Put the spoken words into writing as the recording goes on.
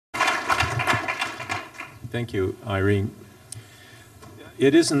Thank you, Irene.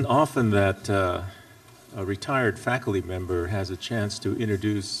 It isn't often that a retired faculty member has a chance to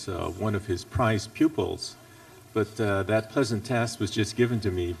introduce one of his prized pupils, but that pleasant task was just given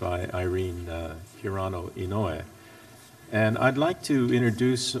to me by Irene Hirano Inoue. And I'd like to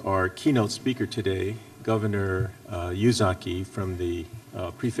introduce our keynote speaker today, Governor Yuzaki from the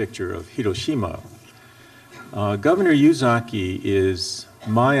Prefecture of Hiroshima. Governor Yuzaki is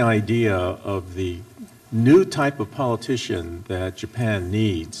my idea of the new type of politician that Japan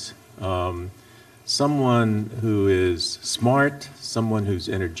needs. Someone who is smart, someone who's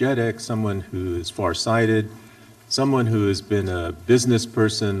energetic, someone who is farsighted, someone who has been a business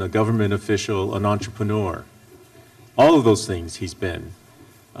person, a government official, an entrepreneur. All of those things he's been.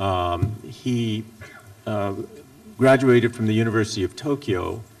 He graduated from the University of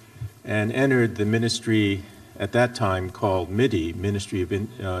Tokyo and entered the ministry at that time called MIDI, Ministry of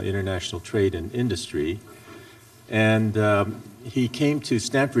International Trade and Industry. And he came to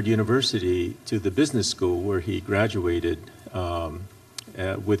Stanford University to the business school where he graduated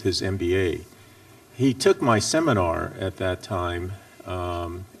with his MBA. He took my seminar at that time,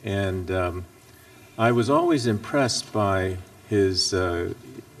 and I was always impressed by his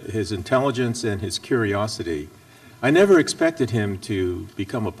intelligence and his curiosity. I never expected him to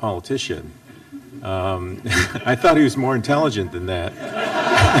become a politician. I thought he was more intelligent than that.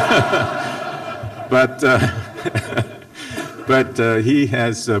 but he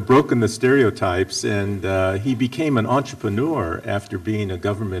has broken the stereotypes, and he became an entrepreneur after being a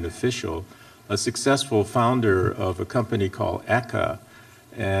government official, a successful founder of a company called ACA,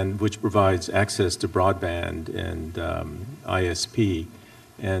 which provides access to broadband and ISP.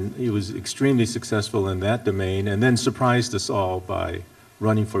 And he was extremely successful in that domain, and then surprised us all by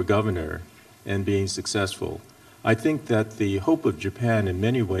running for governor and being successful. I think that the hope of Japan in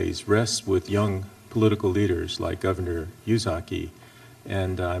many ways rests with young political leaders like Governor Yuzaki,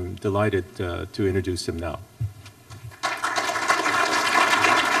 and I'm delighted to introduce him now.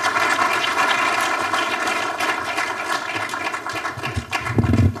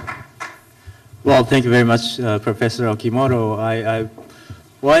 Well, thank you very much, Professor Okimoto. I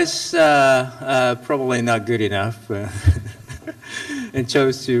was probably not good enough and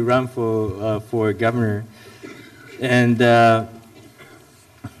chose to run for governor. And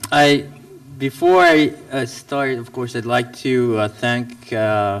before I start, of course, I'd like to thank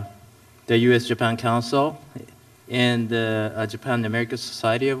the U.S. Japan Council and the Japan American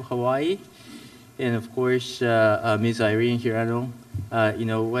Society of Hawaii, and of course, Ms. Irene Hirano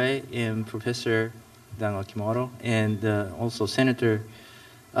Inoue and Professor Dan Okimoto, and also Senator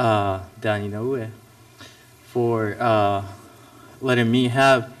Dan Inoue for letting me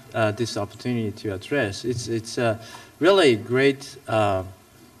have this opportunity to address. It's really great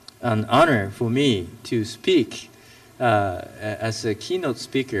an honor for me to speak as a keynote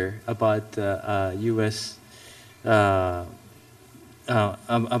speaker about U.S. Japan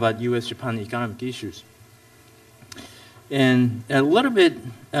economic issues. And a little bit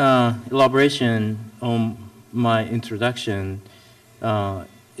elaboration on my introduction. Professor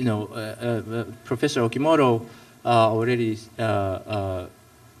Okimoto already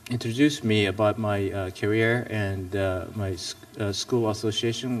introduced me about my career and my school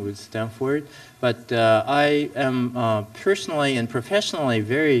association with Stanford. But I am personally and professionally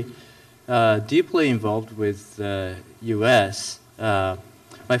very deeply involved with the U.S.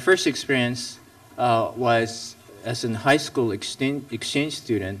 My first experience was as a high school exchange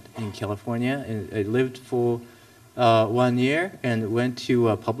student in California. And I lived for 1 year and went to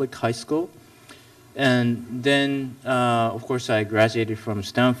a public high school. And then, of course, I graduated from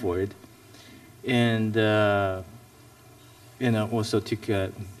Stanford, and also took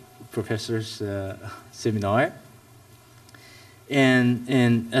a professor's seminar. And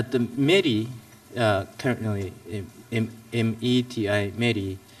at the METI, currently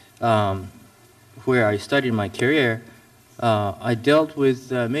METI, where I started my career, I dealt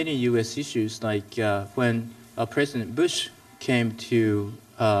with many U.S. issues, like when President Bush came to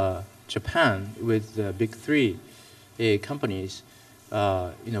Japan with the big three companies.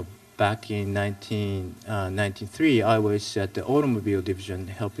 Back in 1993, I was at the automobile division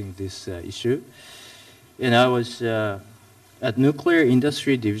helping this issue. And I was at nuclear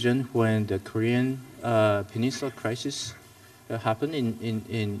industry division when the Korean Peninsula crisis happened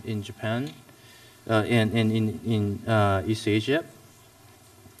in Japan and in East Asia.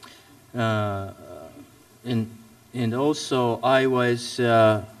 And also I was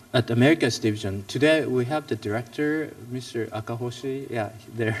at Americas division. Today we have the director, Mr. Akahoshi,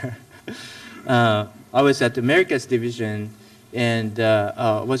 there. I was at Americas division and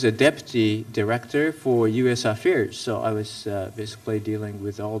was a deputy director for U.S. affairs. So I was basically dealing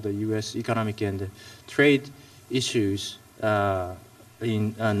with all the U.S. economic and trade issues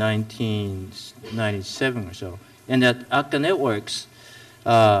in 1997 or so. And at Akka Networks,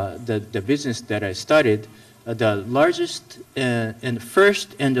 the business that I started, the largest and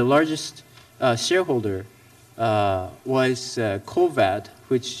first and the largest shareholder was Covad,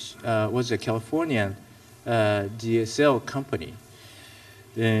 which was a Californian DSL company.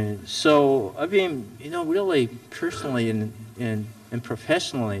 And so I've been, really personally and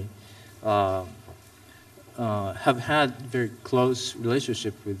professionally have had very close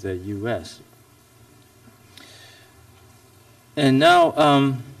relationship with the U.S. And now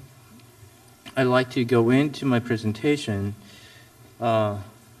I'd like to go into my presentation.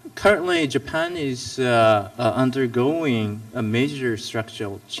 Currently, Japan is undergoing a major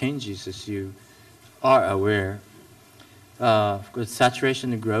structural changes, as you are aware. Of course,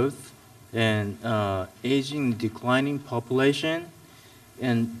 saturation and growth, and aging, declining population,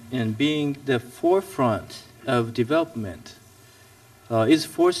 and being the forefront of development is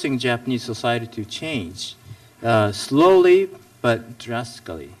forcing Japanese society to change slowly but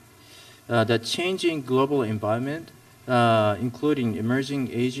drastically. The changing global environment, including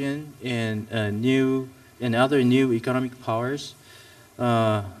emerging Asian and other new economic powers,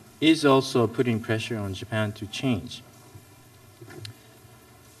 is also putting pressure on Japan to change.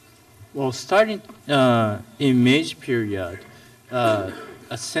 Well, starting in Meiji period, a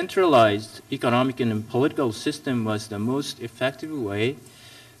centralized economic and political system was the most effective way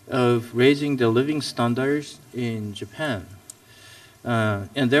of raising the living standards in Japan.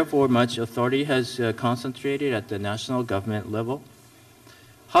 And therefore, much authority has concentrated at the national government level.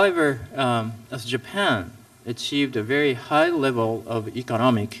 However, as Japan achieved a very high level of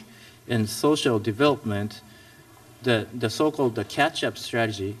economic and social development, the so-called catch-up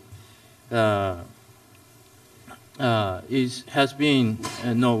strategy has been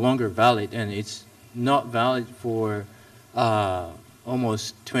no longer valid, and it's not valid for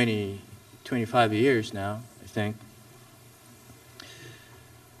almost 25 years now, I think.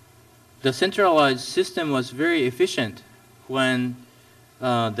 The centralized system was very efficient when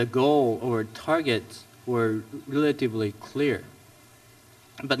the goal or targets were relatively clear.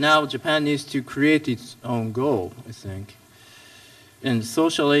 But now Japan needs to create its own goal, I think. And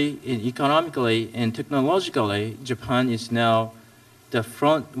socially, and economically, and technologically, Japan is now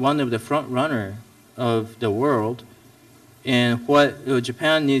one of the front runner of the world. And what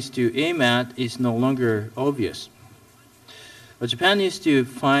Japan needs to aim at is no longer obvious. But Japan needs to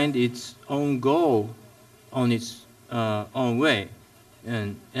find its own goal on its own way.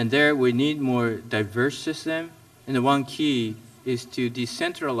 And there we need more diverse system. And the one key is to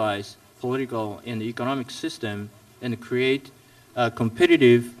decentralize political and economic system and create a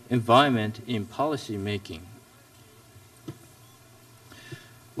competitive environment in policy making.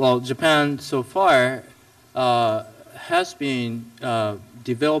 Well, Japan so far has been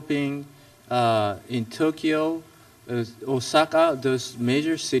developing in Tokyo, Osaka, those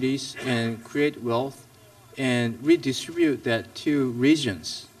major cities, and create wealth and redistribute that to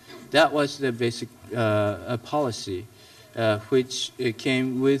regions. That was the basic policy which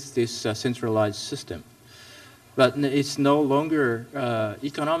came with this centralized system. But it's no longer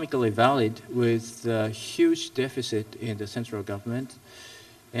economically valid with the huge deficit in the central government,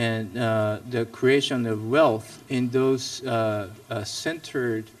 and the creation of wealth in those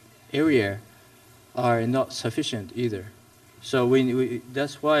centered area are not sufficient either. So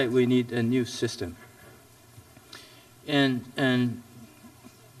that's why we need a new system. And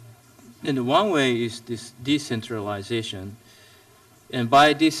one way is this decentralization. And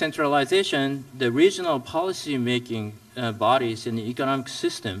by decentralization, the regional policy-making bodies in the economic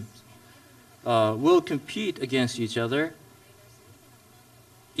system will compete against each other,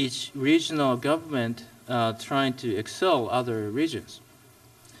 each regional government trying to excel other regions.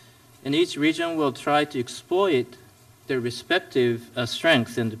 And each region will try to exploit their respective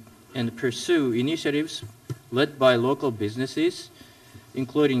strengths and pursue initiatives led by local businesses,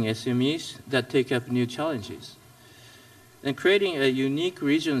 including SMEs, that take up new challenges. And creating a unique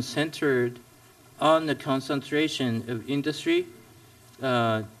region centered on the concentration of industry,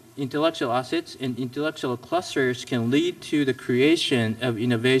 intellectual assets, and intellectual clusters can lead to the creation of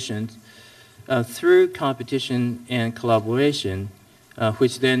innovations through competition and collaboration,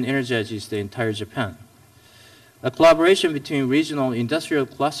 which then energizes the entire Japan. A collaboration between regional industrial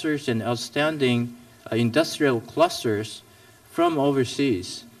clusters and outstanding industrial clusters from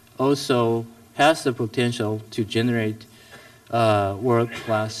overseas also has the potential to generate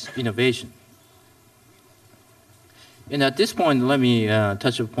world-class innovation. And at this point, let me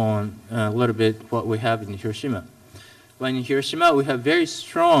touch upon a little bit what we have in Hiroshima. Well, in Hiroshima, we have very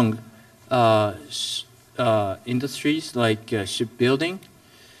strong industries like shipbuilding.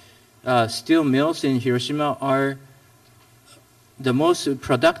 Steel mills in Hiroshima are the most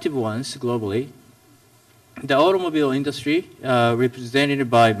productive ones globally. The automobile industry, represented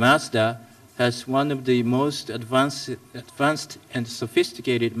by Mazda, has one of the most advanced and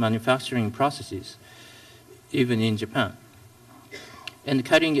sophisticated manufacturing processes, even in Japan. And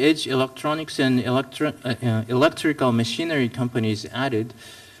cutting-edge electronics and electrical machinery companies added,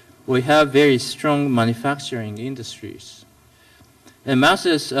 we have very strong manufacturing industries. And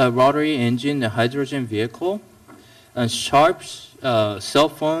Mazda's rotary engine, the hydrogen vehicle, and Sharp's cell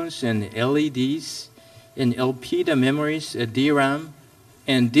phones and LEDs, and Elpida memories, DRAM,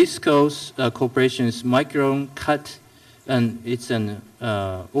 and Disco's corporation's micron cut, and it's an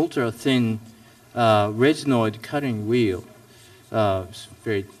ultra-thin resinoid cutting wheel. It's a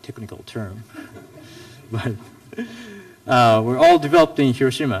very technical term. But we're all developed in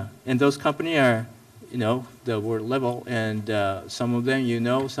Hiroshima. And those companies are, the world level. And some of them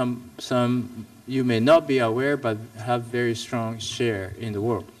some you may not be aware, but have very strong share in the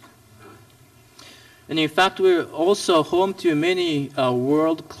world. And in fact, we're also home to many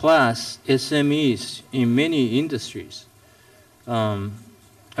world-class SMEs in many industries.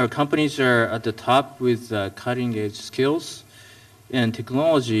 Our companies are at the top with cutting-edge skills and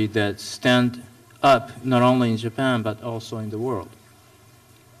technology that stand up not only in Japan, but also in the world.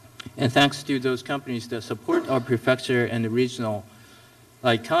 And thanks to those companies that support our prefecture and the regional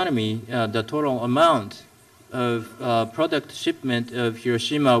economy, the total amount of product shipment of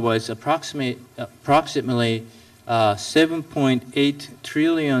Hiroshima was approximately 7.8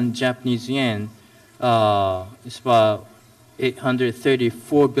 trillion Japanese yen. It's about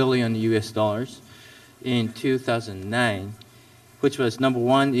 834 billion US dollars in 2009, which was number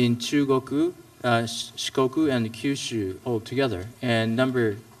 1 in Chugoku, Shikoku, and Kyushu altogether, and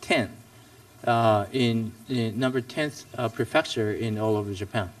number 10 in number 10th prefecture in all over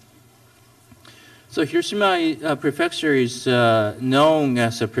Japan. So Hiroshima Prefecture is known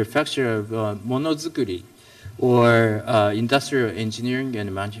as a prefecture of monozukuri, or industrial engineering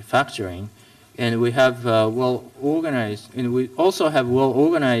and manufacturing. And we have well-organized, and we also have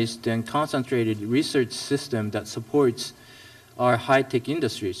well-organized and concentrated research system that supports our high-tech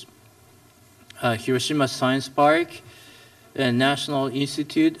industries. Hiroshima Science Park and National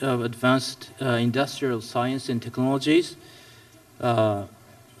Institute of Advanced Industrial Science and Technologies, the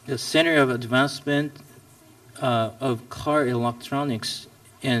Center of Advancement of Car Electronics,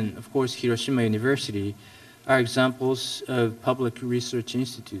 and of course Hiroshima University are examples of public research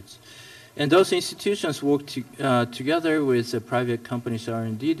institutes. And those institutions work together with the private companies'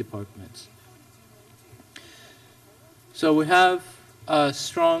 R&D departments. So we have a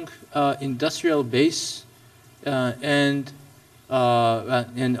strong industrial base and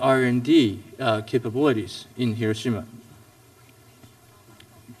R&D capabilities in Hiroshima.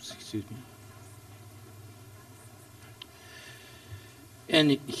 Excuse me.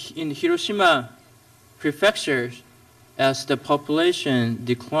 And in Hiroshima Prefecture, as the population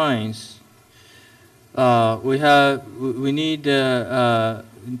declines, we need to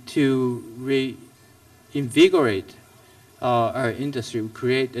reinvigorate our industry,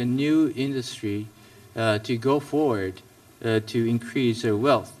 create a new industry to go forward to increase our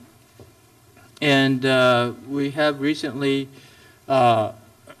wealth. And we have recently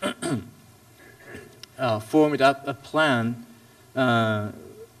formed up a plan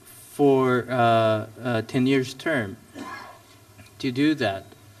for 10 years term to do that.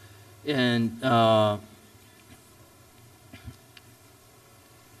 And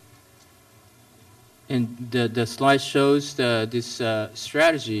the slide shows this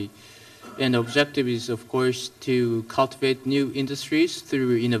strategy, and the objective is, of course, to cultivate new industries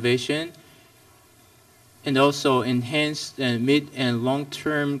through innovation, and also enhance the mid and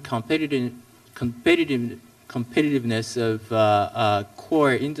long-term competitiveness of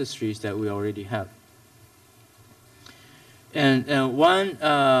core industries that we already have. And there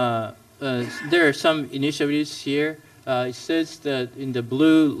are some initiatives here. It says that in the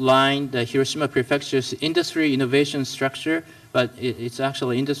blue line, the Hiroshima Prefecture's industry innovation structure, but it's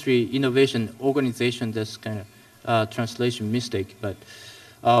actually industry innovation organization. That's kind of translation mistake. But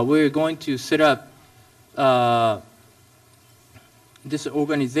we're going to set up this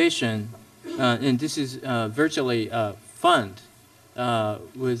organization, and this is virtually a fund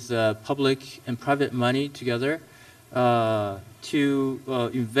with public and private money together to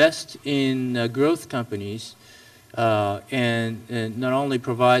invest in growth companies and not only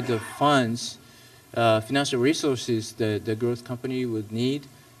provide the funds financial resources that the growth company would need,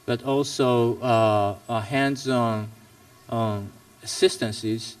 but also hands-on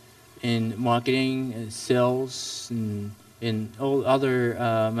assistances in marketing, and sales, and in all other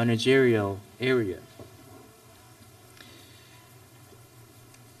managerial areas.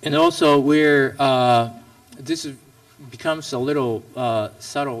 And also, this becomes a little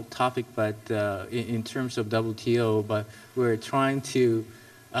subtle topic, but in terms of WTO, but we're going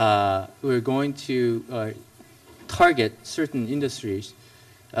to target certain industries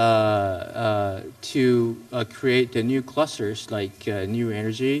to create the new clusters like new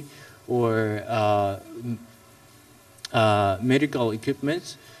energy or medical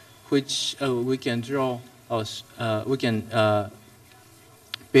equipment, which we can draw,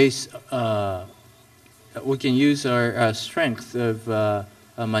 we can use our strength of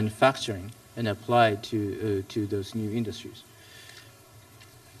manufacturing and apply to those new industries.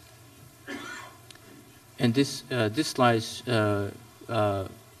 And this slide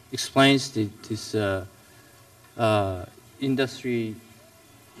explains this industry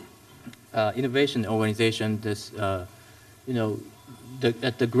innovation organization. This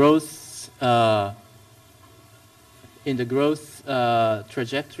at the growth in the growth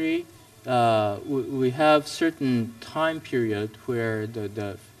trajectory, we have certain time period where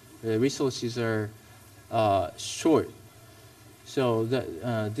the resources are short. So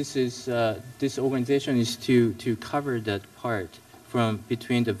that this organization is to cover that part from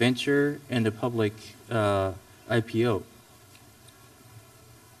between the venture and the public IPO.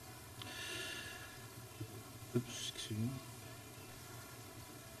 Oops, excuse me.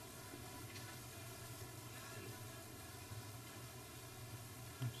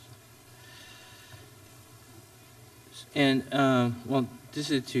 And well, this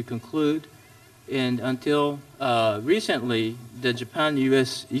is to conclude. And until recently, the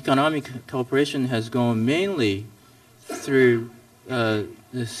Japan-U.S. economic cooperation has gone mainly through the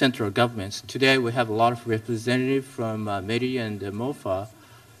central governments. Today, we have a lot of representatives from METI and MOFA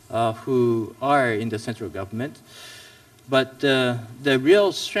who are in the central government. But the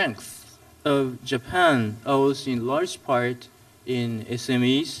real strength of Japan owes in large part in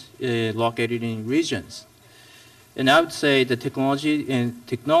SMEs located in regions. And I would say the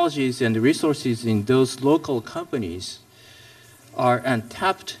technologies and the resources in those local companies are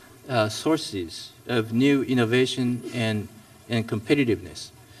untapped sources of new innovation and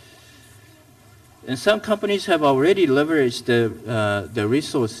competitiveness. And some companies have already leveraged the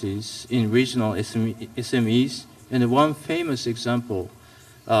resources in regional SMEs. And one famous example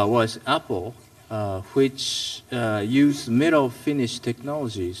was Apple, which used metal finish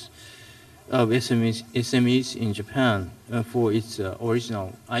technologies of SMEs in Japan for its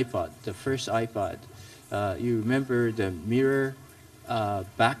original iPod, the first iPod. You remember the mirror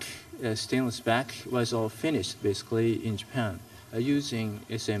back, stainless back, was all finished basically in Japan using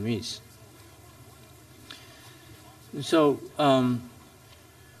SMEs. So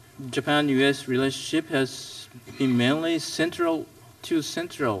Japan-U.S. relationship has been mainly central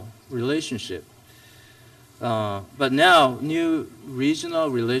relationship. But now new regional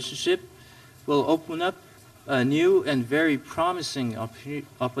relationship will open up new and very promising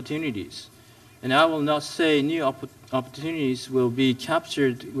opportunities. And I will not say new opportunities will be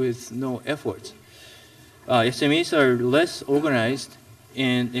captured with no effort. SMEs are less organized,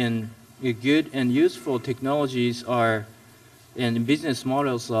 and good and useful technologies and business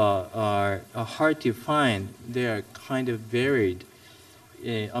models are hard to find. They are kind of varied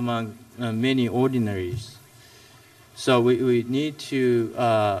among many ordinaries. So we need to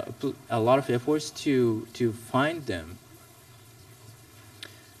put a lot of efforts to find them.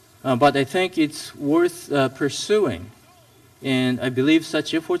 But I think it's worth pursuing. And I believe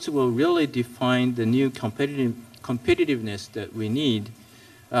such efforts will really define the new competitiveness that we need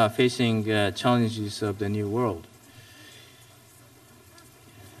facing challenges of the new world.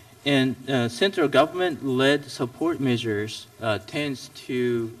 And central government-led support measures tends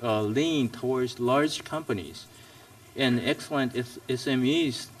to lean towards large companies, and excellent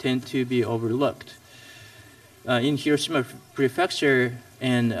SMEs tend to be overlooked. In Hiroshima Prefecture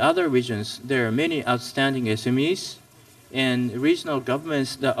and other regions, there are many outstanding SMEs, and regional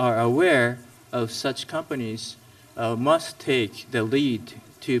governments that are aware of such companies must take the lead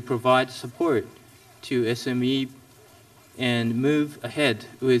to provide support to SME and move ahead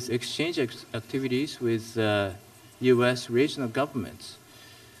with exchange activities with U.S. regional governments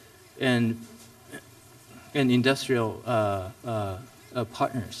and industrial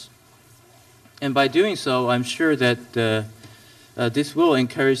partners. And by doing so, I'm sure that this will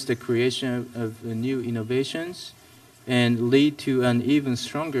encourage the creation of new innovations and lead to an even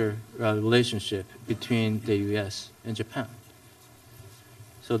stronger relationship between the U.S. and Japan.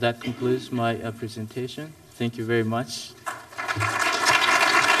 So that concludes my presentation. Thank you very much.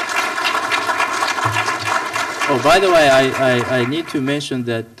 Oh, by the way, I need to mention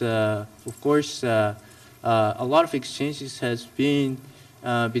that, of course, a lot of exchanges has been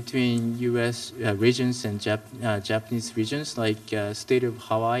between U.S. Regions and Japanese regions, like state of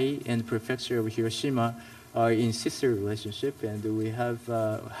Hawaii and prefecture of Hiroshima are in sister relationship, and we have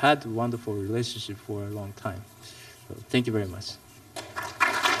had wonderful relationship for a long time. So thank you very much.